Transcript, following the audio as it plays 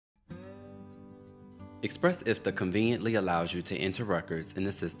ExpressIFTA conveniently allows you to enter records in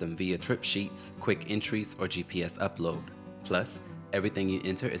the system via trip sheets, quick entries, or GPS upload. Plus, everything you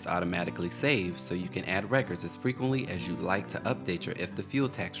enter is automatically saved so you can add records as frequently as you'd like to update your IFTA fuel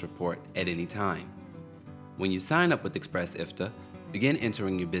tax report at any time. When you sign up with ExpressIFTA, begin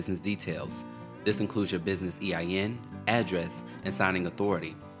entering your business details. This includes your business EIN, address, and signing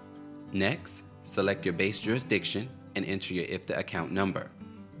authority. Next, select your base jurisdiction and enter your IFTA account number.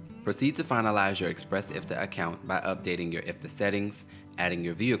 Proceed to finalize your ExpressIFTA account by updating your IFTA settings, adding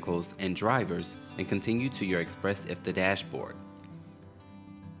your vehicles and drivers, and continue to your ExpressIFTA dashboard.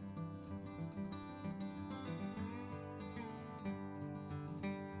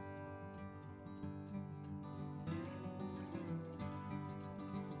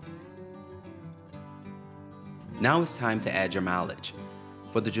 Now it's time to add your mileage.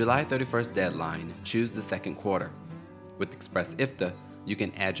 For the July 31st deadline, choose the second quarter. With ExpressIFTA, you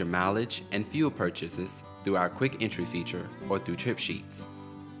can add your mileage and fuel purchases through our quick entry feature or through trip sheets.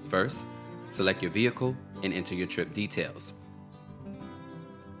 First, select your vehicle and enter your trip details.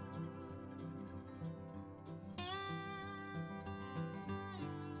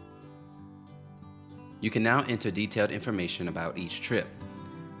 You can now enter detailed information about each trip.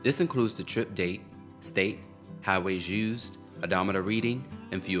 This includes the trip date, state, highways used, odometer reading,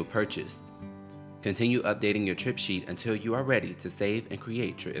 and fuel purchased. Continue updating your trip sheet until you are ready to save and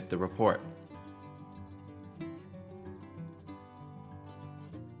create your IFTA report.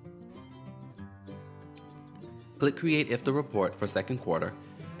 Click Create IFTA Report for second quarter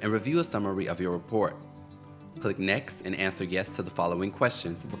and review a summary of your report. Click Next and answer yes to the following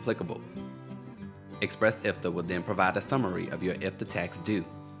questions if applicable. ExpressIFTA will then provide a summary of your IFTA tax due.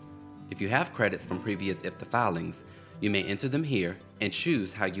 If you have credits from previous IFTA filings, you may enter them here and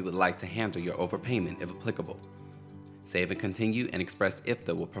choose how you would like to handle your overpayment if applicable. Save and continue, and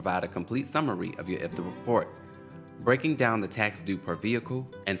ExpressIFTA will provide a complete summary of your IFTA report, breaking down the tax due per vehicle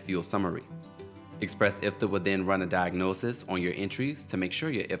and fuel summary. ExpressIFTA will then run a diagnosis on your entries to make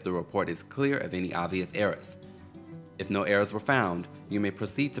sure your IFTA report is clear of any obvious errors. If no errors were found, you may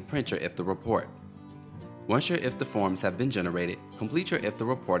proceed to print your IFTA report. Once your IFTA forms have been generated, complete your IFTA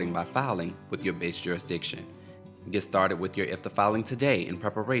reporting by filing with your base jurisdiction. Get started with your IFTA filing today in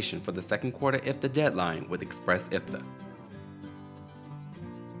preparation for the second quarter IFTA deadline with ExpressIFTA.